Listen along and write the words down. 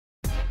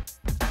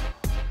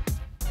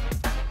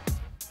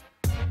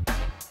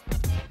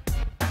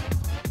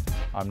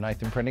I'm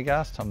Nathan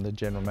Prendergast. I'm the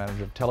General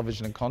Manager of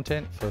Television and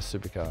Content for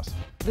Supercars.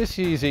 This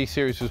year's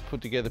E-Series was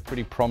put together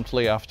pretty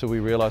promptly after we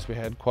realised we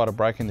had quite a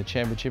break in the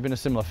championship, in a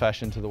similar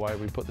fashion to the way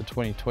we put the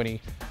 2020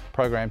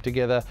 program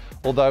together.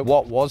 Although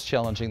what was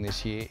challenging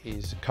this year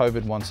is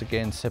COVID once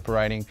again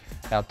separating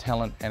our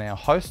talent and our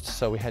hosts,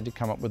 so we had to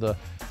come up with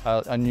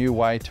a new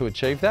way to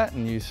achieve that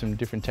and use some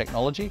different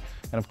technology.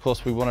 And of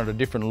course we wanted a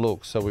different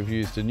look, so we've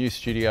used a new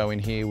studio in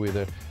here with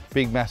a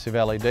big massive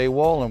LED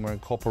wall, and we're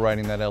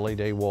incorporating that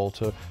LED wall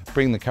to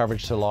bring the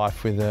coverage to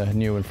life with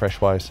new and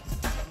fresh ways.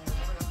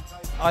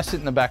 I sit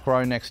in the back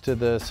row next to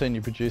the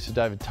senior producer,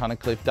 David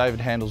Tunnicliffe. David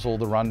handles all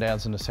the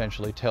rundowns and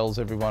essentially tells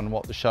everyone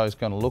what the show's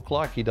going to look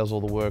like. He does all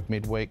the work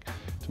midweek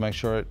to make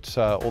sure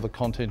all the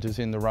content is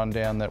in the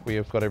rundown, that we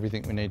have got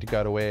everything we need to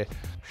go to air.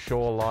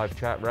 Sure live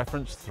chat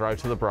reference, throw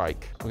to the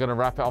break. We're going to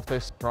wrap off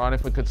this. Ryan,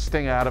 if we could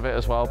sting out of it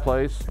as well,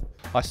 please.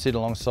 I sit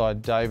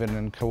alongside David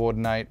and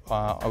coordinate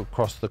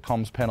across the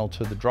comms panel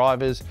to the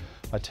drivers.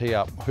 I tee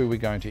up who we're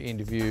going to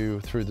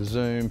interview through the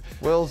Zoom.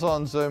 Will's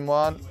on Zoom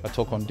 1. I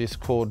talk on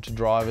Discord to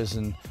drivers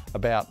and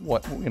about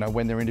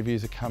when their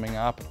interviews are coming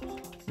up.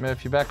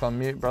 Murph, you're back on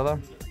mute, brother.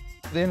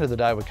 At the end of the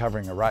day, we're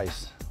covering a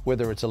race.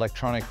 Whether it's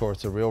electronic or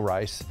it's a real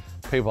race,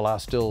 people are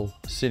still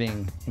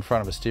sitting in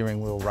front of a steering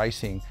wheel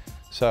racing.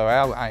 So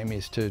our aim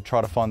is to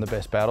try to find the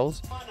best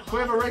battles. Can we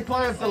have a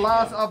replay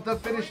of the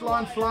finish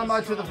line,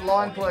 slow-mo to the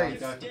line,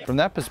 please? From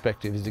that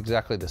perspective, it's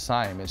exactly the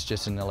same. It's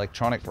just an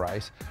electronic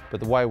race, but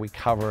the way we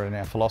cover it and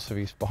our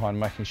philosophies behind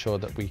making sure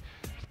that we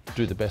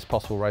do the best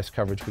possible race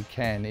coverage we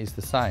can is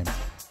the same.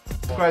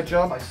 Great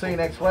job. See you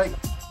next week.